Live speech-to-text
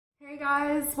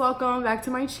Guys, welcome back to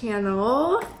my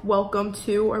channel. Welcome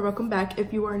back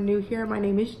if you are new here. My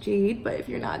name is Jade, but if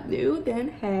you're not new, then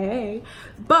hey.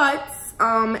 But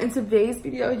in today's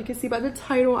video, you can see by the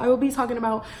title, I will be talking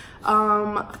about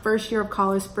first year of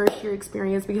college, first year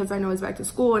experience, because I know it's back to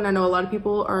school and I know a lot of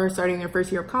people are starting their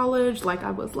first year of college like I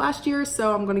was last year.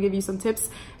 So I'm going to give you some tips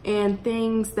and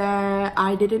things that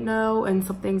I didn't know and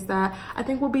some things that I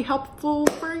think will be helpful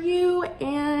for you.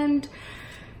 And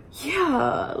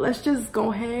yeah, let's just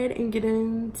go ahead and get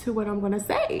into what I'm gonna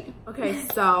say. Okay,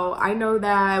 so I know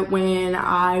that when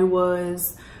I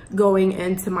was going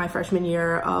into my freshman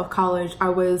year of college, I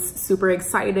was super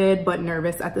excited but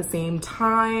nervous at the same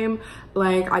time.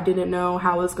 Like, I didn't know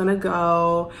how it was gonna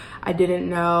go. I didn't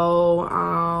know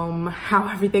how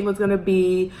everything was gonna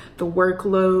be, the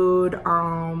workload,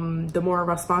 the more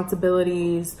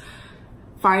responsibilities,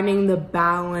 finding the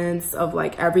balance of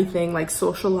like everything, like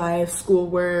social life,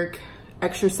 schoolwork,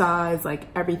 exercise, like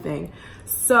everything.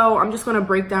 So I'm just gonna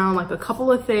break down like a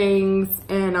couple of things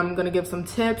and I'm gonna give some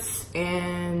tips,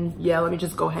 and yeah, let me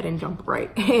just go ahead and jump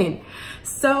right in.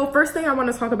 So first thing I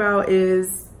wanna talk about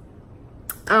is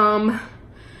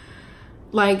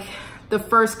like the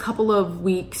first couple of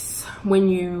weeks when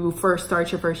you first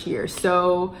start your first year.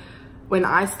 So when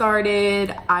I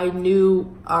started, I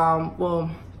knew,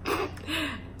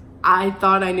 I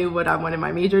thought I knew what I wanted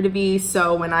my major to be.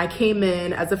 So when I came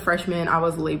in as a freshman, I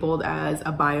was labeled as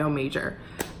a bio major.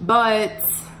 But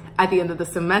at the end of the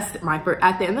semester,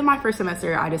 at the end of my first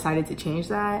semester, I decided to change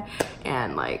that.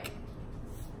 And like,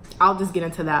 I'll just get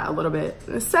into that a little bit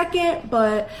in a second.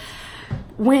 But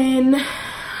when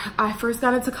I first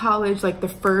got into college, like the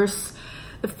first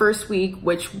week,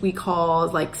 which we call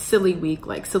like silly week,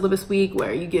 like syllabus week,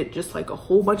 where you get just like a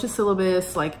whole bunch of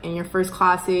syllabus like in your first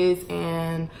classes.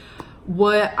 And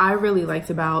what I really liked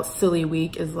about silly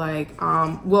week is like,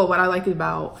 what I liked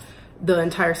about the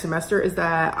entire semester is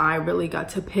that I really got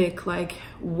to pick like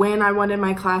when I wanted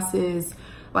my classes,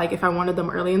 like if I wanted them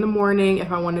early in the morning,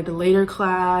 if I wanted a later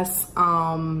class.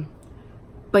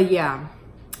 But yeah,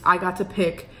 I got to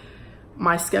pick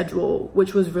my schedule,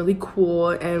 which was really cool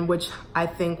and which I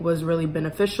think was really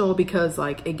beneficial because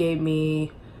like it gave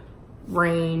me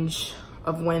range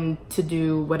of when to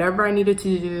do whatever I needed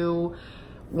to do,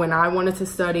 when I wanted to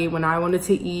study, when I wanted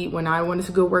to eat, when I wanted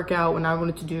to go work out, when I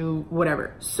wanted to do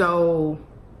whatever. So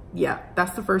yeah,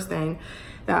 that's the first thing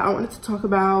that I wanted to talk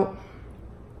about.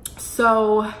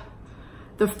 So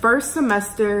the first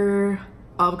semester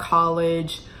of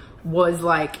college was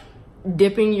like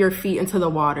dipping your feet into the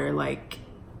water, like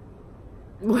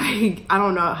I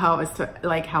don't know how else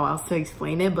to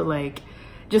explain it, but like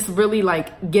just really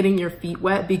like getting your feet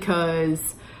wet because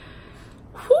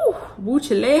whoo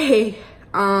chile,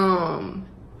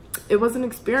 it was an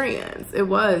experience. It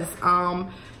was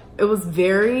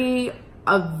very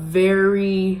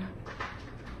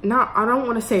not, I don't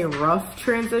want to say rough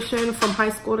transition from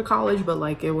high school to college, but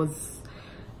like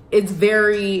it's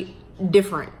very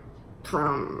different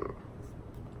from,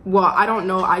 well, I don't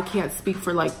know, I can't speak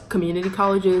for like community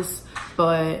colleges,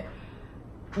 but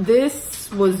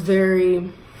this was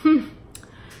very,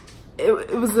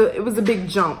 it was a big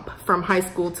jump from high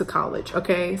school to college,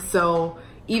 okay? So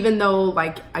even though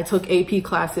like I took AP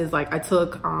classes, like I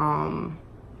took,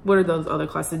 what are those other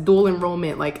classes? Dual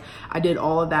enrollment, like I did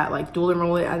all of that, like dual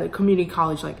enrollment at a community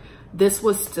college, like this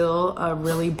was still a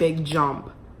really big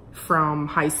jump from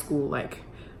high school. Like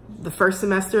the first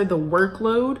semester, the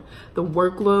workload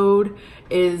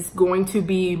is going to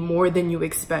be more than you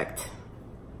expect,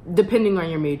 depending on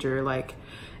your major. Like,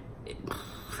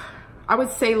 I would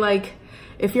say like,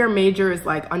 if your major is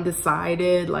like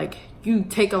undecided, like you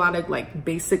take a lot of like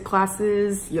basic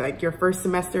classes, like your first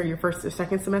semester, your first or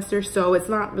second semester. So it's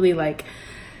not really like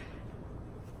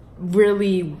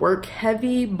really work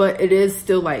heavy, but it is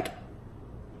still like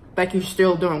you're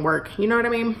still doing work. You know what I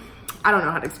mean? I don't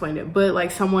know how to explain it, but like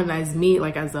someone as me,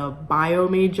 like as a bio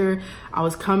major, I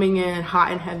was coming in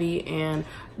hot and heavy and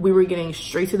we were getting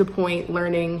straight to the point,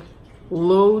 learning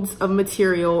loads of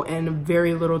material in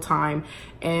very little time.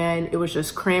 And it was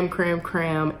just cram,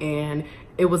 and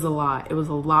it was a lot. It was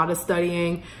a lot of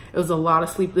studying. It was a lot of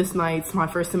sleepless nights. My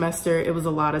first semester, it was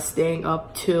a lot of staying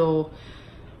up till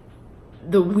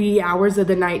the wee hours of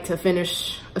the night to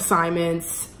finish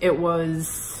assignments. It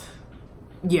was,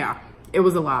 yeah, it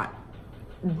was a lot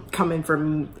coming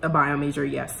from a bio major,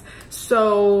 yes.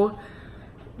 So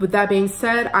with that being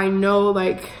said, I know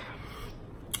like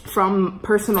from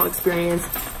personal experience,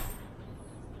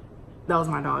 that was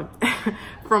my dog,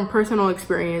 from personal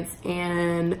experience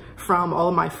and from all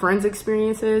of my friends'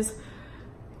 experiences,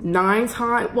 9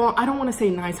 times, well, I don't want to say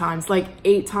 9 times, like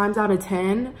 8 times out of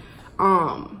 10,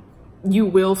 you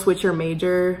will switch your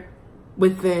major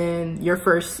within your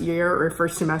first year or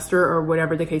first semester or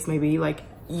whatever the case may be. Like,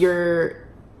 you're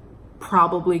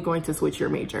probably going to switch your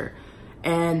major,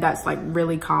 and that's like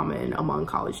really common among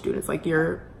college students. Like,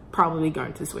 you're probably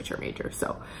going to switch your major.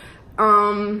 So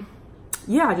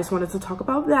yeah, I just wanted to talk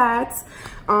about that.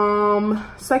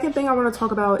 Second thing I want to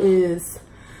talk about is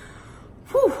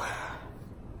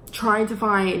trying to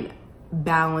find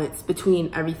balance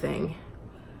between everything.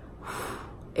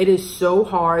 It is so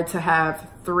hard to have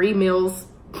three meals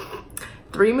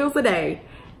a day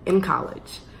in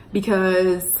college,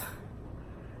 because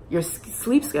your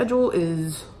sleep schedule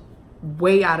is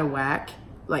way out of whack,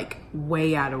 like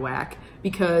way out of whack,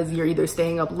 because you're either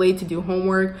staying up late to do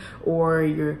homework, or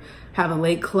you're having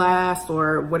late class,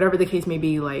 or whatever the case may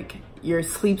be. Like, your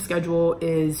sleep schedule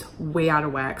is way out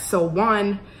of whack. So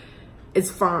one,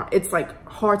 it's like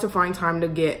hard to find time to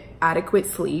get adequate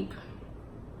sleep,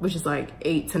 which is like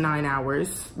 8 to 9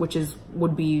 hours, which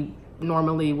would be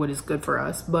normally what is good for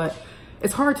us, but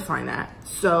it's hard to find that.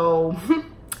 So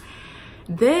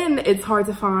then it's hard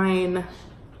to find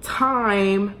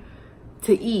time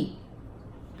to eat.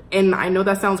 And I know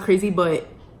that sounds crazy, but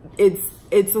it's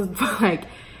like,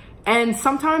 and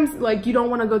sometimes like you don't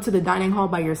want to go to the dining hall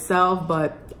by yourself,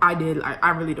 but I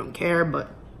really don't care. But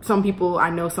I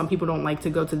know some people don't like to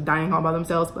go to the dining hall by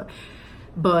themselves,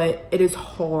 but it is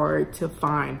hard to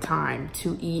find time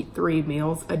to eat 3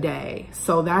 meals a day.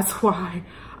 So that's why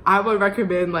I would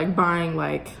recommend like buying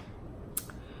like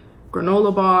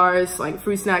granola bars, like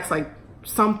fruit snacks, like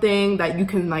something that you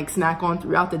can like snack on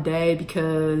throughout the day,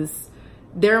 because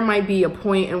there might be a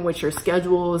point in which your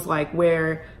schedule is like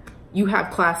where you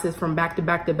have classes from back to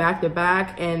back to back to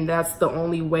back, and that's the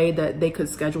only way that they could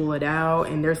schedule it out,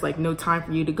 and there's like no time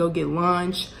for you to go get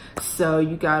lunch, so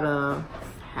you gotta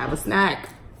have a snack.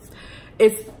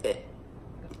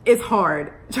 It's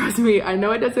hard, trust me. I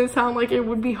know it doesn't sound like it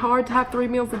would be hard to have 3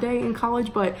 meals a day in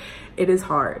college, but it is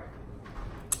hard.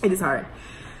 It is hard.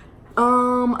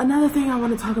 Another thing I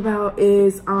want to talk about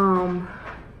is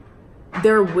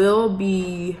there will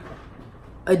be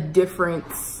a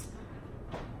difference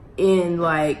in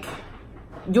like,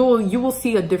 you will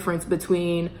see a difference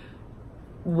between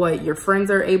what your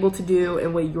friends are able to do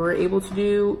and what you're able to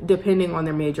do, depending on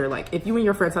their major. Like, if you and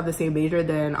your friends have the same major,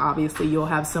 then obviously you'll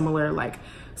have similar like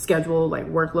schedule, like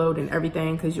workload and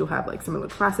everything, because you'll have like similar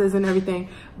classes and everything.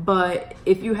 But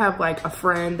if you have like a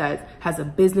friend that has a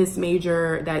business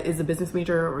major, that is a business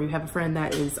major, or you have a friend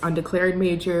that is undeclared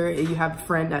major, and you have a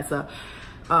friend that's a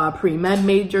pre-med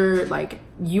major, like,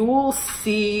 you will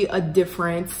see a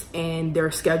difference in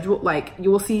their schedule. Like, you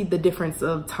will see the difference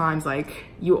of times. Like,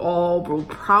 you all will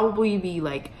probably be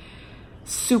like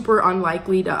super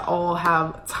unlikely to all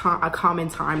have a common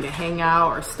time to hang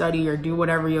out or study or do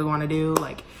whatever you want to do.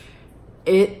 Like,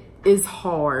 it is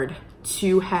hard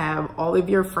to have all of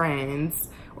your friends,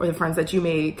 or the friends that you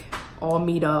make, all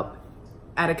meet up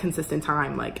at a consistent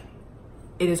time. Like,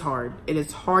 it is hard. It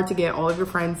is hard to get all of your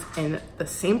friends in the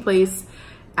same place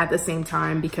at the same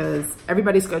time, because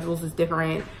everybody's schedules is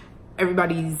different.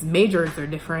 Everybody's majors are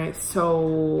different.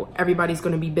 So everybody's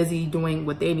going to be busy doing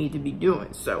what they need to be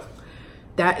doing. So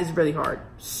that is really hard.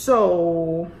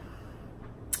 So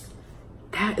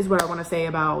that is what I want to say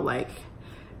about like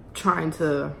trying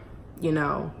to, you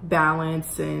know,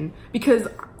 balance. And because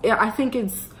I think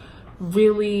it's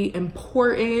really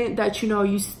important that, you know,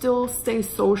 you still stay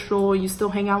social, you still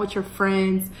hang out with your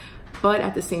friends, but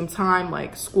at the same time,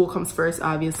 like, school comes first,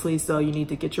 obviously. So you need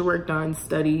to get your work done,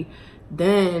 study,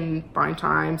 then find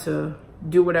time to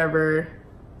do whatever,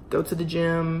 go to the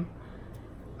gym,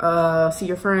 see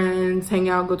your friends, hang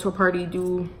out, go to a party,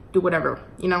 do whatever,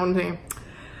 you know what I'm saying?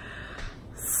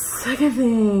 Second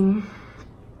thing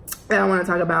that I want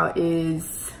to talk about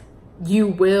is you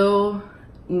will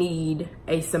need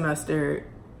a semester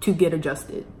to get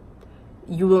adjusted.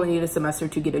 You will need a semester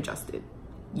to get adjusted.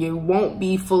 You won't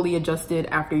be fully adjusted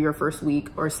after your first week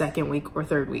or second week or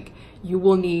third week. You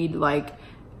will need, like,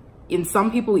 and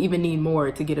some people even need more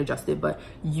to get adjusted, but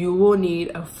you will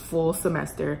need a full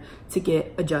semester to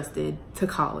get adjusted to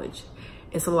college.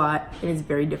 It's a lot, and it's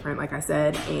very different, like I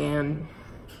said, and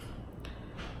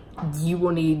you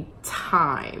will need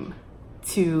time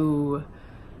to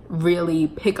really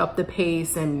pick up the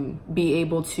pace and be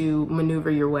able to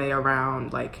maneuver your way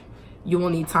around. Like, you will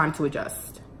need time to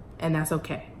adjust, and that's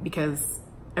okay, because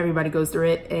everybody goes through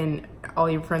it and all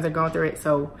your friends are going through it.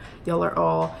 So y'all are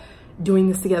all doing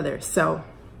this together, so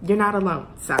you're not alone.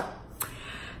 So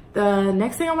the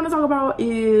next thing I want to talk about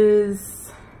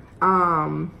is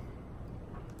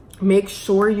make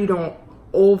sure you don't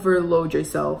overload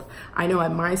yourself. I know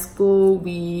at my school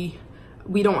we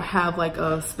we don't have like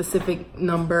a specific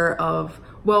number of,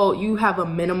 well, you have a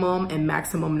minimum and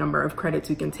maximum number of credits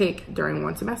you can take during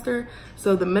one semester.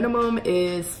 So the minimum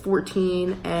is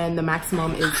 14 and the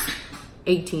maximum is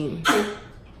 18.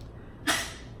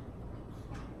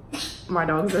 My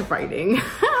dogs are fighting.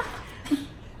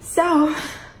 So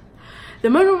the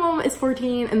minimum is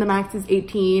 14 and the max is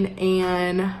 18,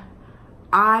 and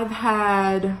I've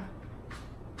had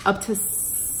up to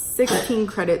 16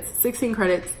 credits.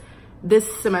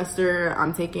 This semester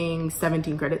I'm taking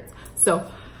 17 credits. So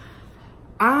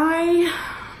I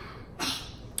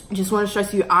just want to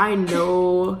stress you, I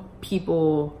know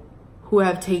people who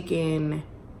have taken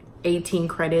 18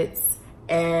 credits,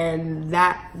 and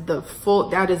that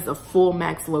is the full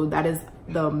max load. That is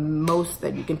the most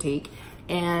that you can take,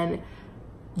 and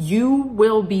you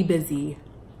will be busy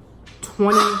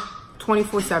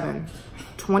 24/7.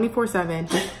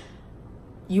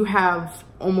 You have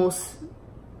almost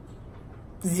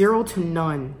 0 to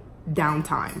none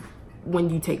downtime when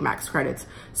you take max credits.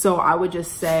 So I would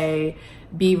just say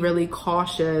be really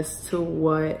cautious to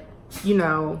what, you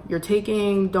know, you're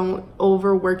taking. Don't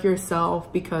overwork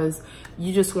yourself, because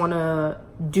you just want to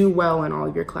do well in all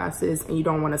of your classes and you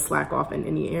don't want to slack off in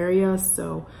any area.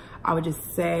 So I would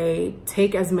just say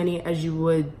take as many as you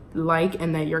would like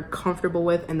and that you're comfortable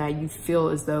with and that you feel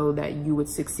as though that you would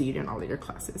succeed in all of your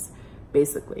classes,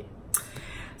 basically.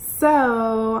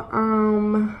 So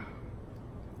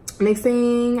next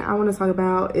thing I want to talk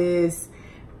about is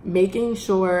making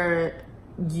sure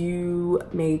you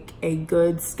make a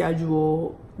good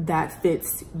schedule that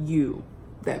fits you.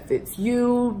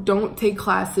 Don't take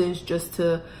classes just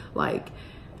to, like,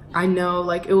 I know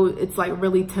like it's like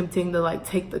really tempting to like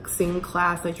take the same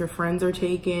class that your friends are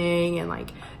taking and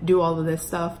like do all of this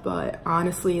stuff, but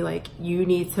honestly, like, you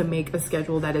need to make a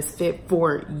schedule that is fit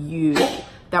for you,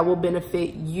 that will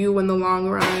benefit you in the long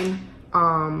run.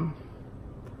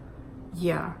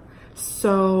 Yeah,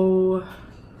 so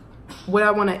what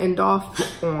I want to end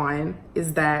off on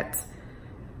is that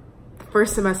the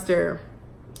first semester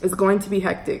is going to be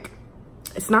hectic.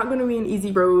 It's not going to be an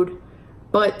easy road,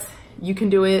 but you can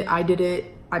do it. I did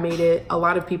it. I made it. A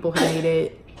lot of people have made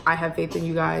it. I have faith in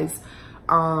you guys.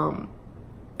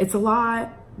 It's a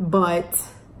lot, but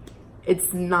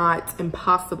it's not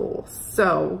impossible.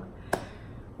 So,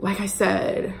 like I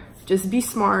said, just be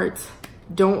smart.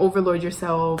 Don't overload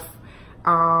yourself.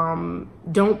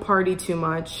 Don't party too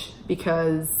much,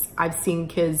 because I've seen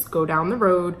kids go down the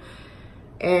road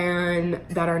and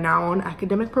that are now on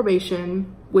academic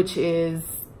probation, which is,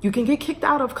 you can get kicked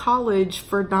out of college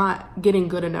for not getting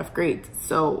good enough grades.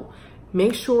 So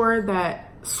make sure that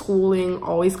schooling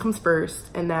always comes first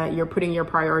and that you're putting your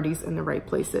priorities in the right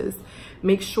places.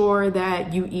 Make sure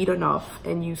that you eat enough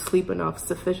and you sleep enough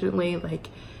sufficiently. Like,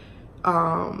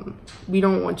 we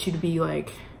don't want you to be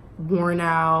like worn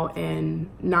out and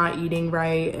not eating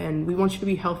right, and we want you to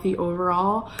be healthy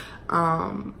overall.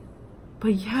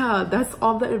 But yeah, that's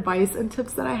all the advice and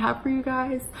tips that I have for you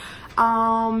guys.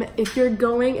 If you're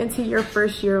going into your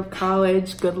first year of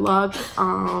college, good luck.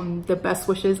 The best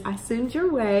wishes I send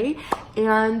your way.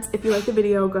 And if you like the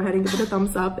video, go ahead and give it a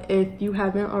thumbs up. If you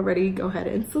haven't already, go ahead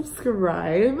and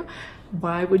subscribe.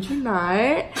 Why would you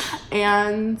not?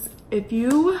 And if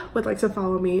you would like to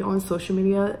follow me on social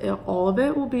media, all of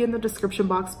it will be in the description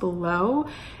box below.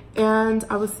 And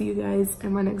I will see you guys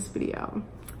in my next video.